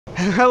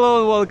Hello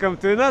and welcome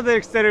to another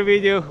Xterra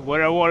video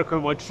where I work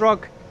on my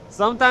truck.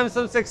 Sometimes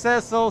I'm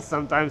successful,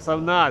 sometimes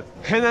I'm not.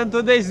 And on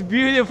today's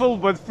beautiful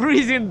but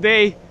freezing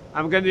day,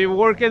 I'm gonna be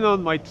working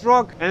on my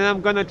truck and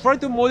I'm gonna try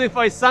to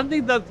modify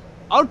something that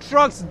our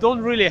trucks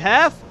don't really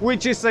have,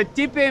 which is a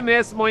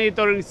TPMS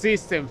monitoring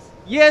system.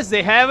 Yes,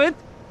 they have it,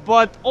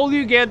 but all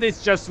you get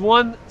is just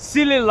one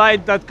silly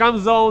light that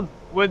comes on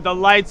when the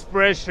light's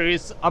pressure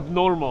is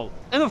abnormal.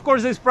 And of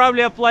course this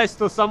probably applies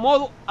to some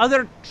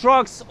other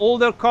trucks,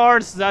 older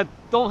cars that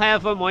don't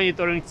have a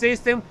monitoring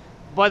system,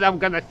 but I'm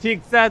gonna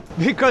fix that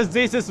because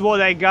this is what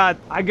I got.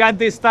 I got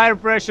this tire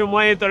pressure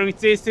monitoring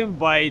system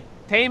by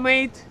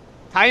Tymate.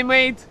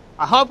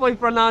 I hope I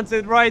pronounce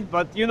it right,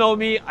 but you know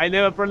me, I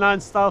never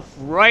pronounce stuff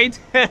right.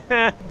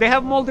 They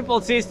have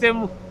multiple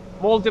systems,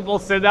 multiple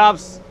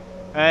setups,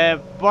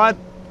 but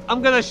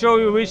I'm gonna show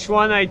you which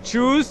one I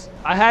choose.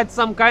 I had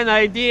some kind of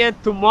idea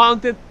to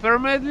mount it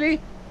permanently,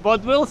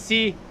 but we'll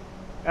see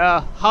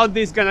how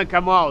this is gonna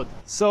come out.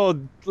 So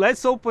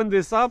let's open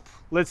this up,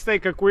 let's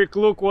take a quick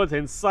look what's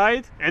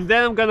inside, and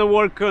then I'm gonna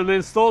work on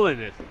installing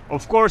it.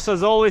 Of course,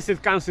 as always,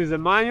 it comes with a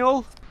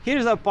manual.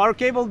 Here's a power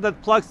cable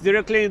that plugs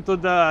directly into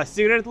the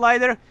cigarette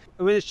lighter,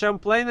 which I'm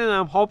planning and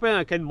I'm hoping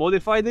I can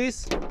modify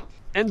this.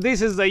 And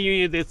this is the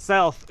unit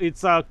itself.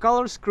 It's a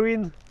color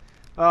screen,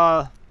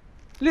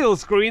 little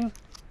screen.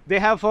 They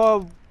have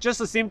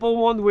just a simple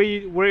one where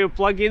you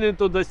plug in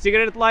into the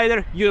cigarette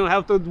lighter. You don't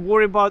have to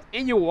worry about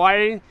any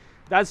wiring.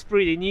 That's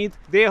pretty neat.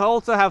 They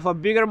also have a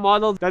bigger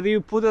model that you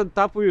put on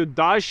top of your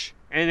dash,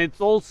 and it's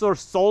also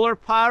solar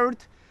powered,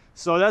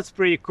 so that's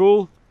pretty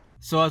cool.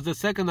 So as the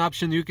second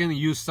option, you can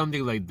use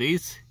something like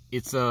this.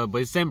 It's by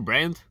the same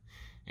brand,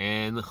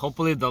 and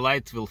hopefully the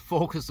light will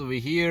focus over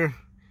here.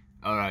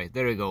 All right,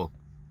 there we go.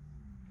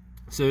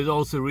 So it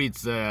also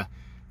reads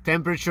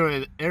temperature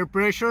and air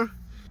pressure,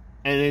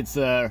 and it's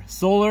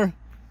solar,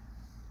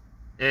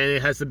 and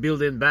it has a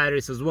built-in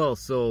batteries as well.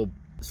 So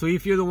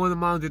if you don't want to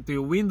mount it to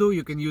your window,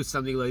 you can use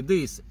something like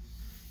this,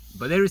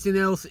 but everything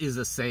else is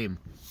the same.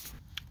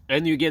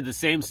 And you get the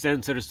same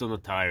sensors on the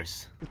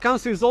tires. It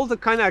comes with all the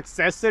kind of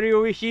accessory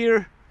over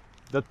here.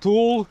 The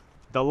tool,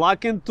 the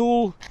locking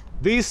tool.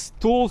 These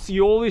tools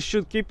you always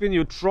should keep in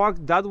your truck,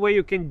 that way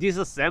you can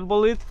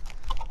disassemble it.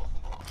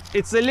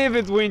 It's a little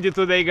bit windy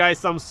today,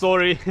 guys, I'm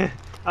sorry.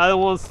 I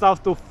don't want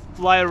stuff to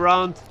fly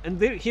around.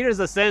 And here's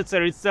the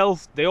sensor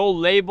itself. They all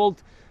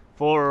labeled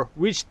for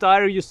which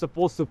tire you're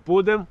supposed to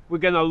put them. We're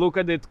gonna look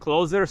at it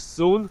closer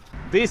soon.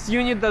 This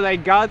unit that I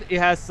got, it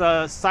has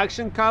a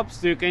suction cup,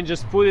 so you can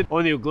just put it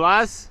on your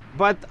glass,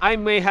 but I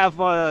may have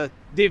a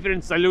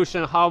different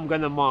solution how I'm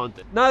gonna mount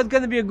it. Now it's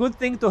gonna be a good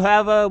thing to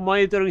have a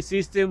monitoring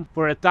system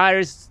for the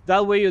tires,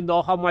 that way you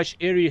know how much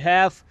air you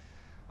have.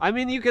 I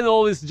mean, you can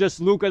always just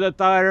look at the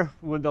tire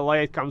when the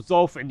light comes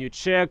off and you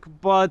check,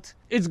 but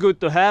it's good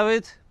to have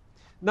it.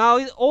 Now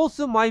it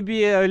also might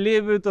be a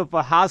little bit of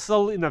a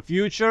hassle in the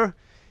future.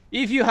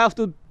 If you have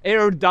to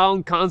air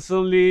down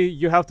constantly,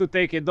 you have to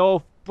take it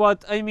off.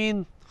 But I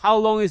mean, how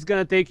long is it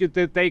gonna take you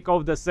to take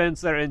off the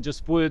sensor and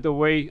just put it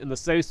away in a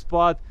safe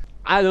spot?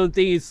 I don't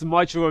think it's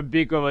much of a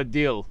big of a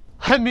deal.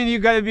 I mean, you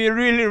gotta be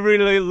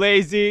really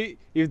lazy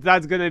if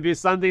that's gonna be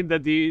something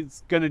that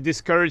is gonna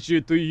discourage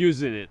you to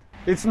using it.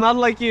 It's not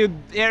like you're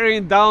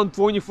airing down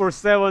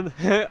 24/7,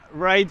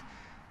 right?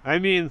 I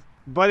mean,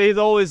 but it's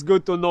always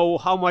good to know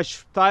how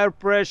much tire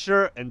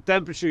pressure and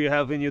temperature you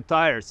have in your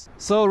tires.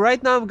 So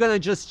right now I'm gonna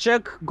just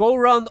go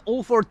around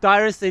all 4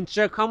 tires and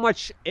check how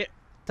much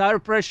tire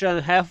pressure I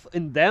have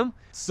in them,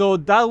 so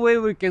that way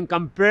we can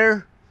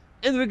compare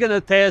and we're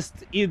gonna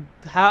test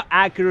how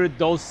accurate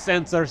those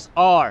sensors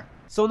are.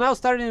 So now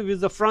starting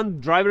with the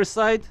front driver's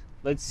side,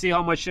 let's see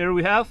how much air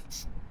we have.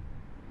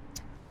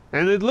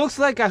 And it looks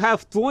like I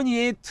have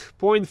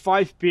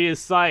 28.5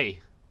 psi,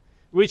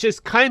 which is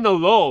kind of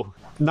low.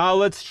 Now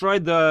let's try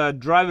the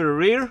driver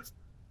rear.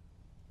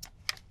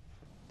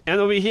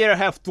 And over here I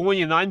have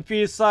 29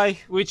 psi,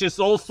 which is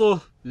also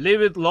a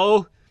little bit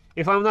low.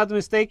 If I'm not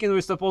mistaken,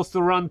 we're supposed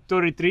to run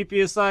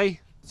 33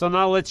 psi. So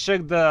now let's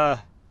check the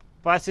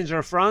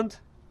passenger front.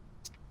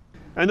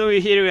 And over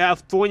here we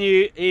have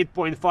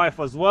 28.5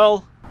 as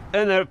well.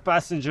 And the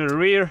passenger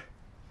rear,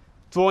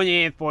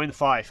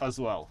 28.5 as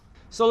well.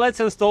 So let's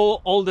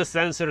install all the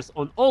sensors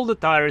on all the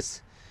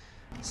tires.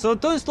 So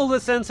to install the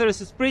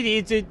sensors is pretty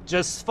easy,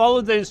 just follow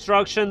the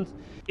instructions.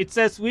 It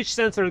says which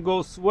sensor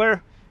goes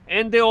where,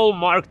 and they're all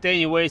marked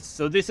anyways.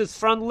 So this is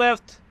front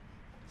left,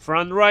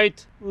 front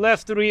right,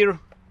 left rear,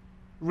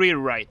 rear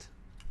right.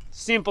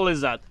 Simple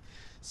as that.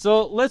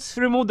 So let's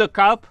remove the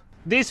cap.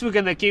 This we're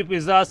gonna keep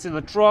with us in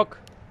the truck.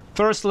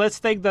 First let's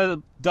take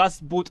the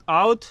dust boot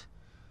out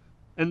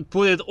and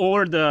put it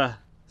over the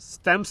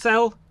stem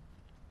cell.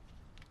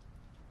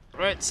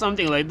 Right,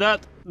 something like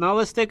that. Now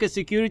let's take a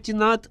security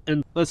nut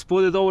and let's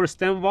put it over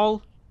stem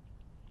wall.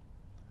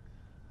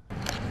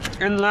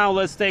 And now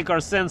let's take our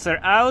sensor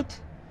out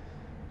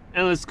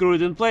and let's screw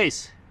it in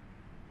place.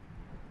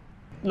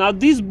 Now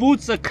these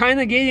boots are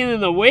kind of getting in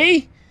the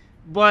way,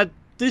 but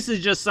this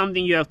is just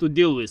something you have to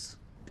deal with.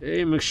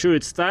 Okay, make sure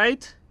it's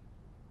tight.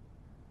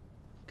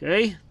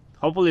 Okay,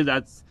 hopefully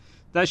that's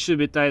That should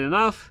be tight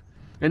enough.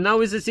 And now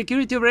with the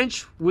security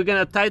wrench, we're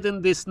gonna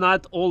tighten this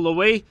nut all the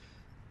way,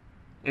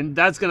 and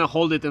that's gonna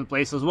hold it in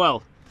place as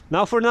well.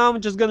 Now for now, I'm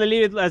just gonna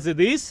leave it as it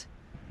is.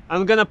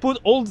 I'm gonna put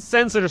all the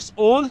sensors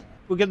on.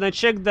 We're gonna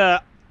check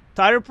the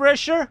tire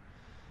pressure,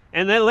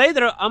 and then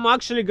later I'm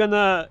actually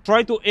gonna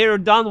try to air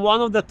down one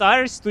of the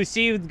tires to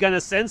see if it's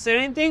gonna sense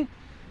anything,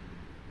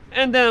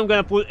 and then I'm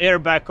gonna put air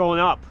back on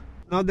up.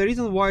 Now the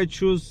reason why I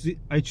choose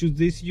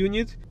this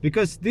unit,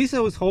 because this I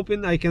was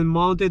hoping I can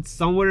mount it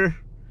somewhere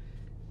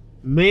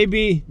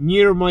maybe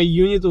near my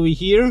unit over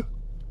here.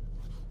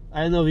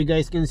 I don't know if you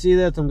guys can see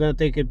that. I'm gonna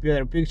take a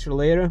better picture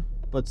later,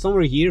 but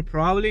somewhere here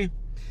probably.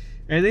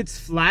 And it's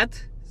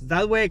flat,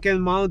 that way I can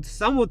mount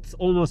somewhat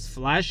almost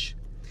flush.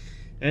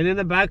 And in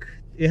the back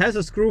it has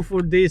a screw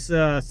for this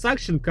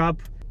suction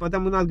cup, but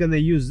I'm not gonna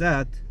use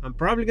that. I'm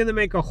probably gonna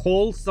make a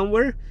hole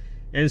somewhere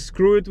and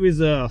screw it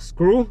with a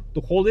screw to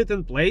hold it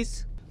in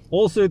place.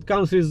 Also it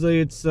comes with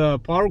its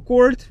power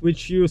cord,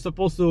 which you're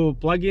supposed to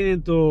plug in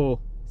into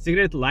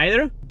cigarette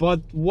lighter.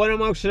 But what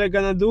I'm actually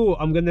gonna do,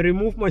 I'm gonna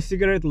remove my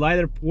cigarette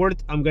lighter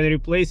port. I'm gonna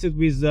replace it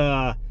with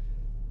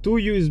 2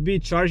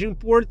 USB charging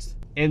ports,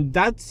 and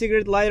that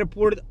cigarette lighter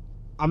port,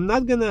 I'm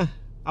not gonna,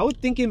 I was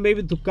thinking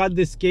maybe to cut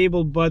this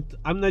cable, but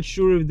I'm not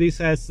sure if this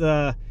has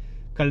a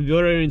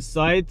converter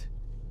inside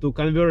to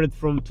convert it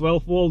from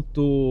 12 volt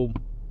to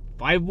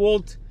 5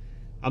 volt.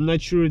 I'm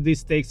not sure if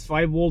this takes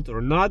 5 volt or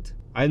not.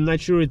 I'm not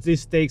sure if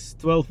this takes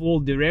 12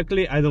 volt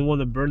directly. I don't want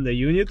to burn the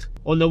unit.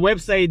 On the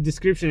website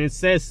description it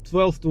says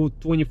 12 to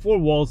 24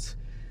 volts,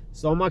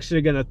 so I'm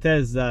actually gonna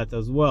test that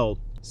as well.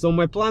 So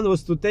my plan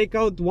was to take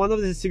out one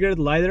of the cigarette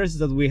lighters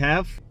that we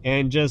have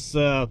and just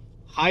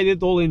hide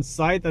it all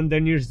inside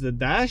underneath the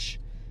dash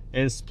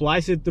and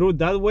splice it through.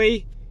 That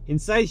way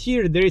inside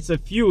here there is a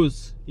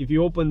fuse. If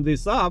you open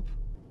this up,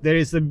 there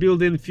is a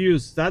built-in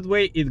fuse. That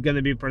way it's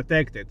gonna be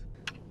protected.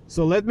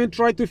 So let me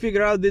try to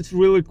figure out this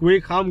really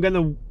quick, how I'm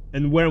gonna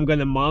and where I'm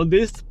gonna mount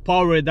this,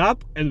 power it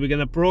up, and we're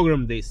gonna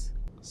program this.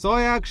 So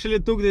I actually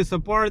took this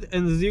apart,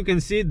 and as you can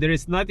see, there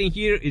is nothing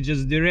here. It's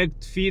just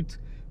direct feed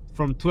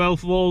from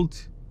 12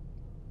 volt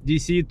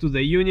DC to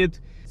the unit.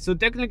 So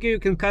technically you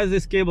can cut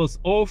these cables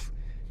off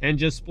and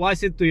just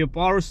splice it to your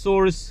power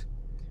source,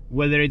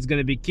 whether it's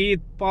gonna be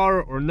keyed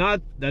power or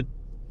not. That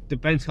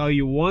depends how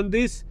you want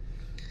this.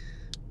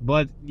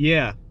 But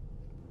yeah,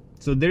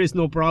 so there is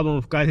no problem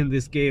of cutting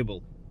this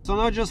cable. So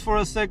now, just for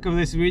a sec of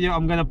this video,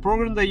 I'm gonna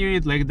program the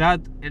unit like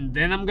that, and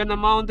then I'm gonna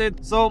mount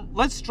it. So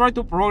let's try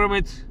to program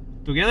it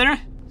together.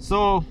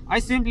 So I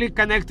simply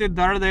connected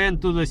the other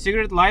end to the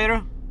cigarette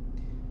lighter.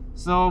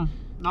 So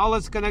now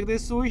let's connect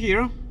this over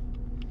here.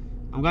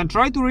 I'm gonna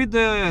try to read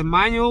the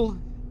manual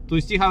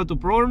to see how to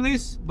program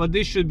this, but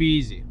this should be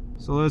easy.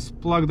 So let's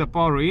plug the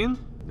power in.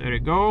 There we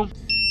go.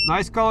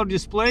 Nice color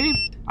display.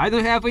 I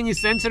don't have any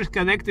sensors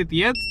connected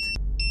yet,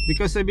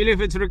 because I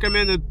believe it's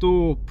recommended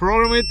to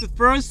program it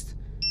first,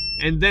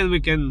 and then we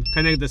can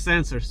connect the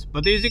sensors.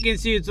 But as you can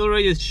see, it's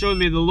already showing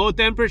me the low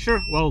temperature.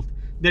 Well,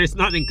 there is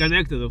nothing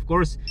connected, of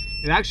course.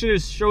 It actually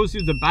shows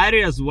you the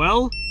battery as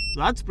well,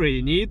 so that's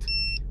pretty neat.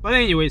 But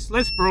anyways,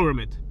 let's program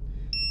it.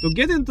 To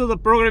get into the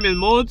programming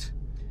mode,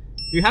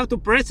 you have to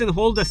press and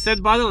hold the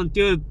set button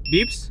until it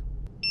beeps.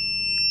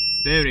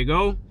 There we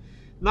go.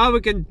 Now we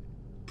can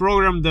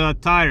program the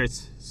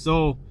tires.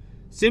 So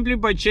simply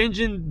by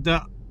changing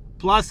the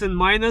plus and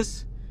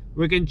minus,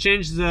 we can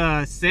change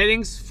the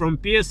settings from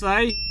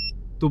PSI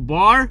to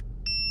bar,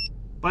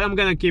 but I'm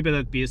gonna keep it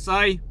at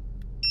PSI.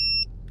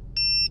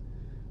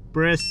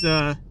 Press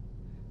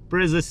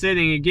the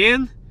setting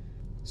again.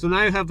 So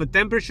now you have a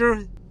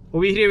temperature.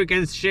 Over here we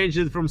can change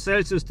it from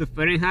Celsius to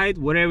Fahrenheit,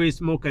 whatever is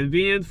more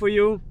convenient for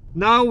you.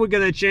 Now we're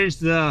gonna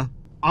change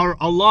our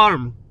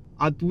alarm,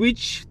 at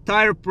which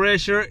tire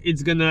pressure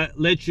it's gonna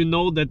let you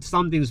know that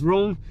something's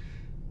wrong.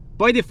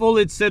 By default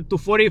it's set to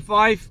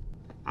 45.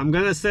 I'm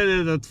gonna set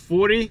it at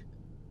 40,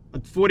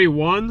 at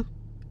 41.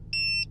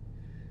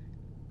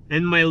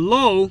 And my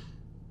low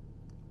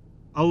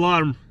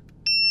alarm,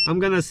 I'm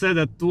gonna set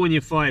at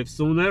 25.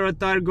 So whenever a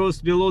tire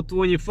goes below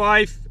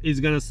 25, it's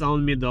gonna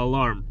sound me the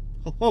alarm,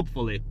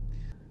 hopefully.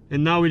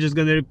 And now we're just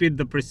gonna repeat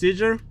the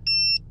procedure.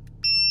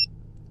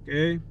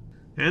 Okay,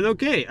 and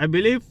okay, I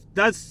believe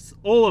that's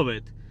all of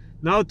it.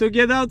 Now to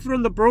get out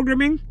from the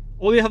programming,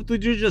 all you have to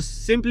do is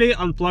just simply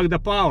unplug the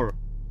power,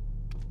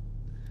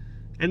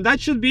 and that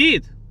should be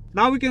it.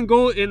 Now we can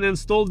go and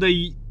install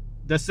the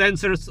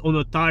sensors on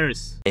the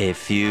tires. A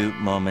few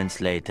moments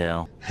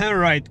later.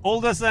 Alright,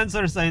 all the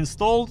sensors are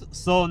installed.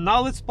 So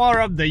now let's power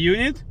up the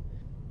unit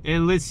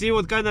and let's see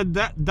what kind of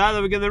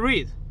data we're gonna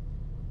read.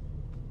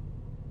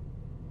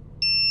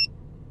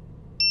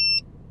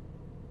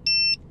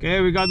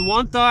 Okay, we got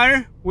one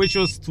tire which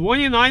was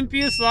 29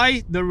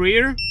 psi, the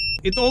rear.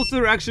 It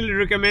also actually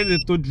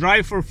recommended to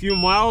drive for a few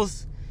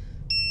miles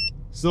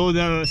so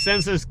the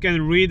sensors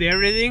can read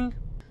everything.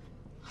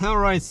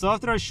 Alright, so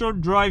after a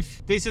short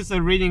drive, this is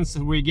the readings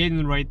we're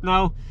getting right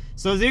now.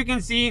 So as you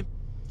can see,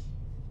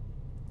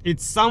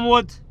 it's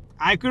somewhat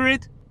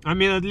accurate. I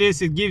mean, at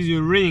least it gives you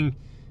a reading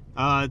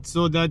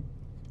so that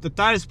the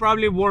tires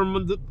probably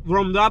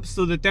warmed up,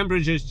 so the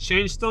temperature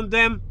changed on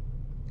them.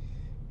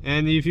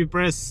 And if you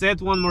press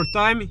set one more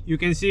time, you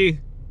can see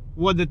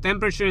what the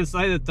temperature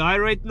inside the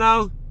tire right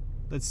now.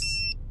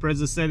 Let's press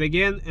the set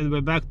again, and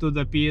we're back to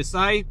the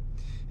PSI.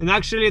 And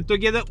actually, to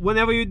get it,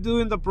 whenever you're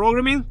doing the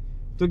programming,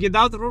 to get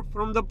out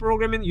from the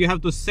programming, you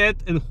have to set,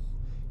 and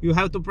you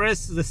have to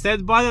press the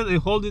set button and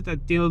hold it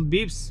until it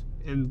beeps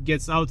and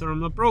gets out from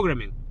the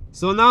programming.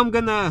 So now I'm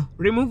gonna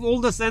remove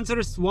all the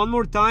sensors one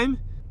more time.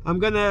 I'm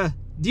gonna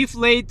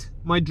deflate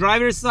my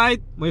driver's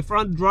side, my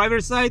front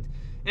driver's side,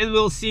 and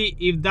we'll see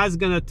if that's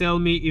gonna tell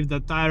me if the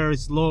tire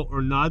is low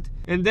or not.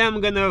 And then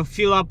I'm gonna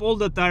fill up all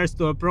the tires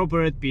to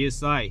appropriate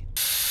PSI.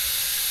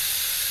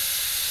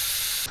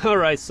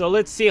 Alright, so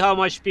let's see how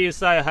much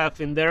PSI I have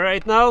in there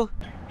right now.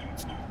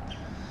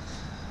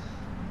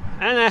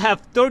 And I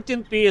have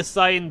 13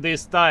 PSI in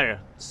this tire.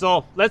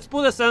 So let's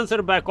put the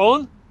sensor back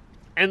on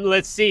and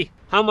let's see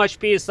how much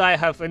PSI I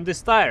have in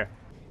this tire.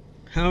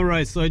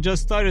 Alright, so I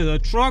just started the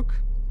truck,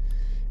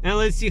 and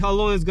let's see how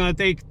long it's gonna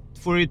take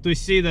for it to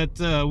see that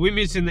we're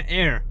missing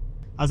air.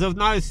 As of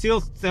now, it's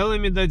still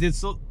telling me that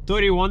it's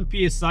 31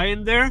 PSI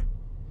in there.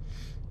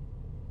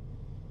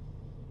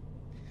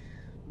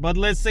 But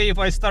let's say if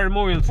I start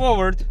moving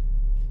forward,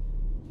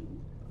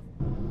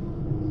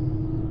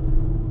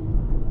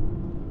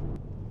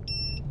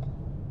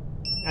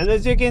 and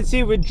as you can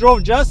see, we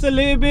drove just a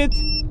little bit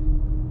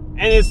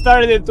and it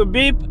started to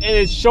beep, and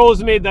it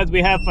shows me that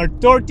we have a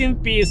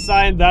 13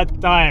 PSI in that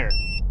tire.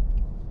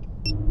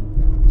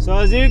 So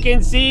as you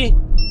can see,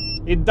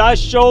 it does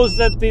shows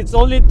that it's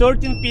only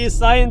 13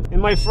 PSI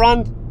in my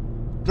front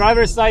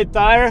driver's side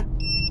tire,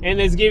 and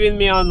it's giving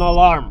me an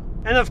alarm.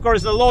 And of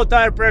course the low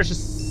tire pressure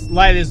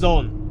light is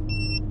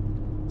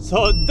on.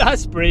 So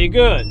that's pretty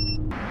good.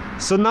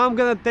 So now I'm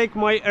gonna take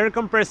my air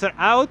compressor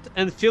out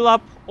and fill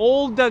up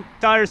all the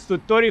tires to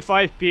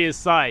 35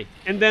 PSI,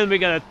 and then we're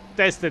gonna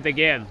test it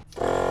again.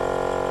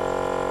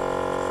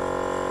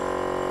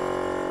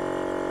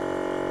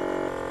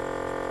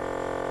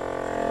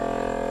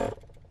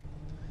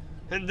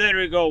 And there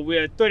we go,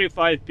 we're at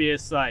 35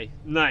 PSI.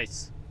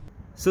 Nice.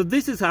 So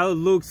this is how it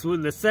looks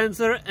when the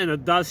sensor and a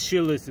dust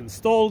shield is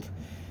installed.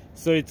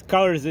 So it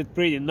covers it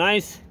pretty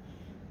nice.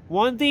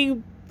 One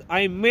thing,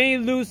 I may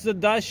lose the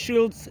dust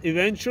shields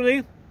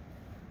eventually.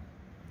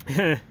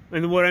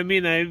 And what I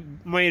mean, I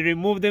might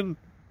remove them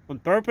on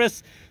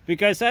purpose,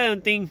 because I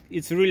don't think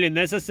it's really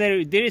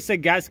necessary. There is a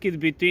gasket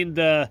between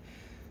the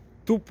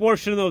two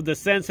portions of the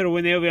sensor.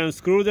 Whenever you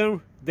unscrew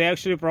them, they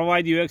actually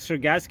provide you extra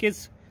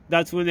gaskets.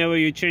 That's whenever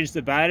you change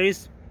the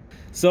batteries.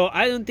 So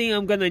I don't think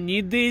I'm gonna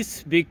need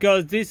this,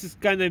 because this is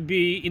gonna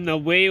be in the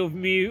way of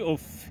me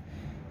of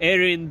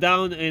airing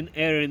down and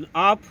airing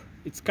up.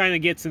 It's kind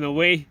of gets in the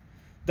way.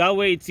 That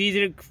way it's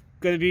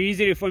gonna be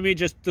easier for me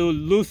just to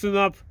loosen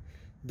up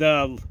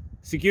the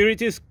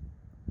securities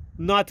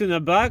nut in the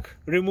back,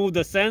 remove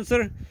the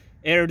sensor,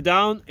 air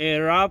down,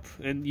 air up,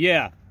 and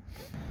yeah.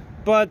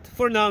 But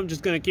for now I'm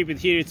just gonna keep it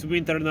here. It's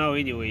winter now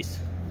anyways.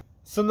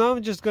 So now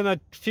I'm just gonna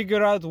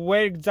figure out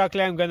where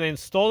exactly I'm gonna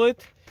install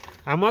it.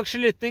 I'm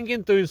actually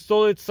thinking to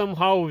install it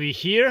somehow over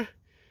here.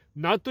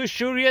 Not too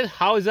sure yet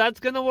how that's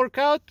gonna work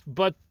out,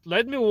 but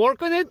let me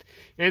work on it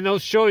and I'll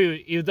show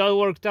you if that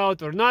worked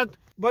out or not.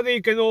 But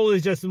you can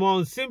always just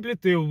mount simply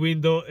to your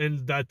window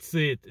and that's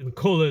it, and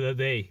call it a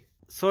day.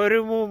 So I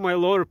remove my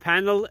lower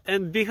panel,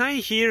 and behind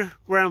here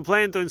where I'm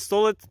planning to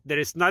install it, there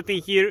is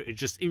nothing here, it's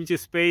just empty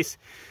space.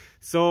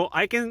 So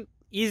I can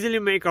easily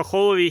make a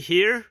hole over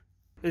here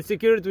and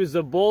secure it with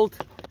a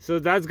bolt, so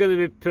that's gonna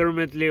be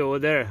permanently over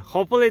there.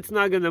 Hopefully it's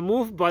not gonna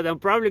move, but I'm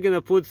probably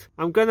gonna put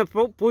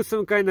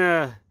some kind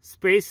of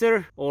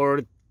spacer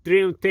or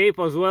trim tape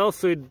as well,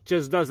 so it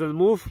just doesn't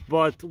move.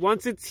 But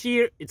once it's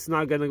here, it's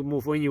not gonna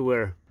move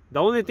anywhere. The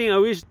only thing I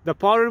wish the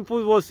power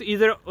input was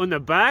either on the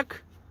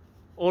back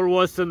or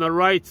was on the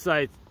right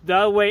side.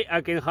 That way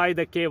I can hide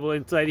the cable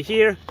inside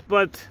here,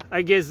 but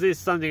I guess this is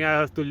something I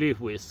have to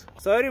live with.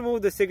 So I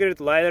removed the cigarette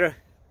lighter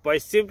by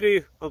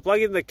simply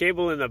unplugging the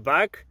cable in the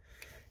back,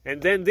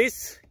 and then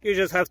this, you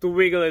just have to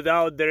wiggle it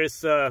out. There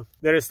is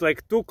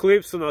like two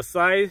clips on the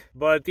side,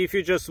 but if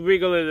you just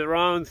wiggle it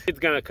around, it's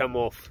gonna come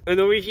off. And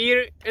over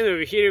here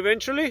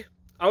eventually,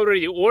 I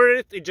already ordered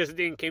it, it just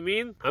didn't come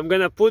in. I'm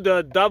gonna put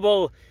a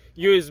double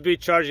USB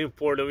charging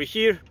port over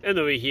here and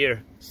over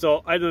here,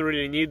 so I don't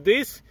really need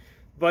this.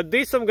 But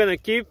this I'm gonna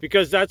keep,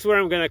 because that's where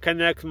I'm gonna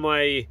connect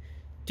my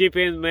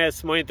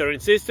TPMS monitoring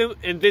system,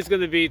 and this is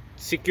gonna be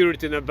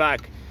secured in the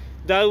back.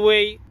 That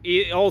way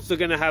it's also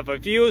gonna have a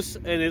fuse,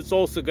 and it's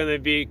also gonna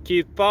be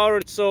key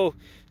powered, so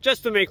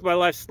just to make my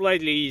life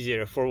slightly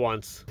easier for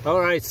once.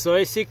 Alright, so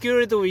I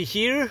secured it over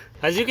here.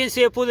 As you can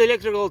see, I put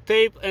electrical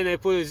tape and I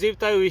put a zip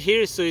tie over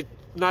here, so it's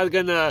not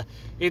gonna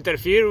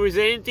interfere with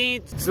anything.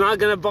 It's not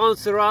gonna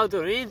bounce around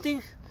or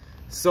anything.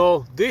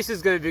 So this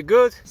is gonna be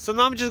good. So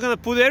now I'm just gonna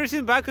put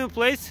everything back in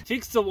place,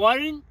 fix the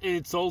wiring, and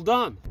it's all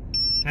done.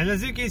 And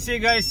as you can see,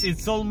 guys,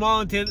 it's all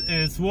mounted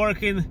and it's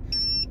working.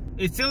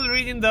 It's still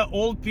reading the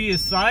old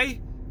PSI,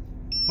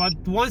 but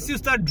once you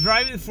start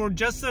driving for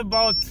just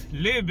about a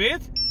little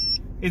bit,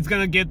 it's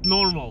gonna get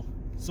normal.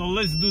 So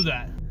let's do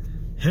that.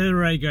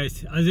 Alright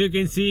guys, as you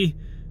can see,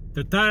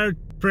 the tire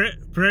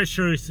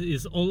pressure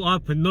is all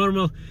up and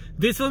normal.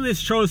 This one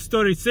shows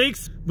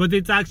 36, but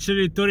it's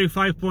actually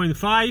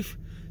 35.5.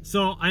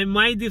 So I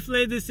might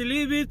deflate this a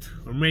little bit,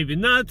 or maybe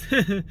not.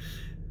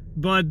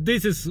 But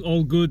this is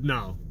all good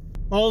now.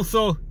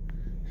 Also,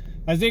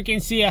 as you can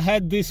see, I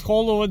had this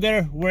hole over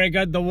there where I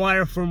got the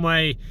wire from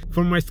my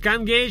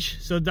scan gauge,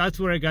 so that's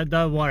where I got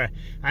that wire.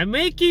 I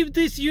may keep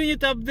this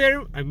unit up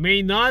there, I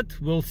may not,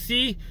 we'll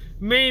see.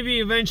 Maybe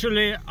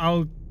eventually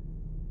I'll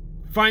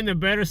find a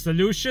better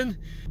solution,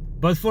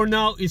 but for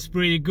now it's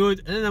pretty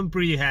good and I'm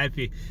pretty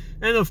happy.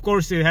 And of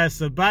course it has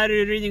a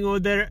battery reading over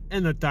there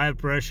and a tire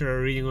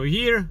pressure reading over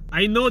here.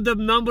 I know the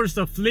numbers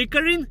are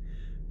flickering,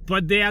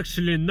 but they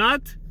actually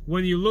not.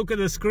 When you look at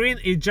the screen,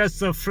 it's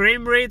just a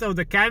frame rate of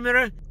the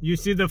camera, you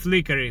see the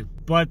flickering,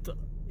 but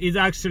it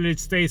actually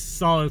stays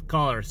solid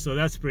color, so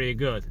that's pretty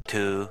good.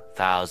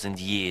 2,000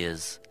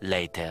 years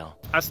later.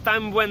 As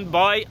time went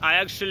by, I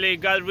actually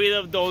got rid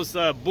of those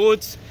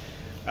boots,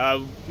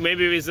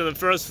 maybe within the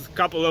first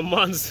couple of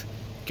months,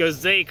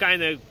 because they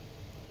kind of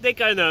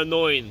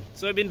annoying.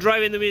 So I've been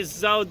driving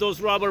without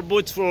those rubber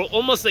boots for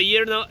almost a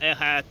year now. I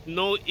had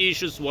no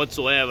issues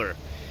whatsoever,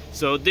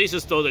 so this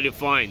is totally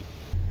fine.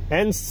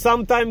 And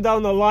sometime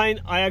down the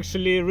line, I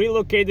actually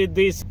relocated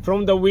this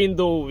from the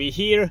window over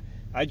here.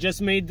 I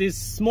just made this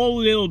small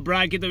little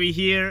bracket over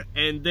here,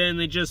 and then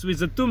it just, with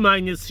the two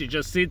magnets, it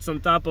just sits on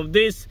top of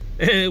this,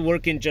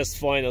 working just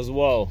fine as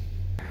well.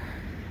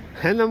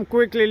 And I'm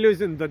quickly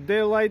losing the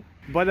daylight,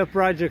 but the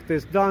project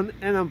is done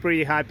and I'm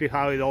pretty happy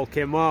how it all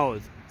came out.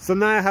 So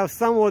now I have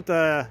somewhat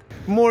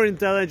more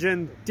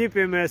intelligent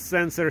TPMS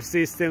sensor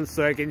system,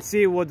 so I can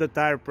see what the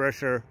tire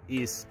pressure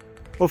is.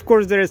 Of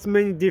course, there's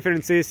many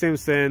different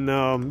systems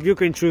and you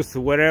can choose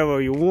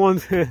whatever you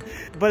want,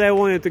 but I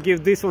wanted to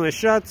give this one a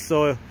shot,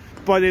 so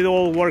but it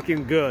all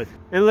working good.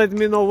 And let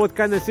me know what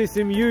kind of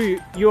system you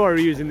are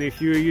using, if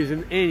you're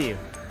using any.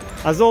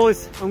 As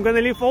always, I'm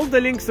gonna leave all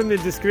the links in the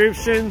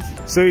description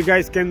so you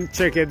guys can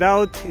check it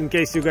out in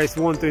case you guys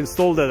want to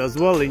install that as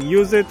well and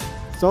use it.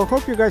 So I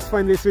hope you guys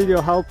find this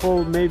video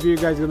helpful. Maybe you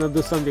guys gonna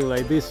do something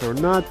like this or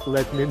not,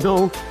 let me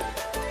know.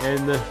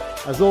 And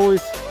as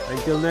always,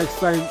 until next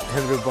time,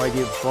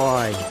 everybody,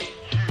 bye.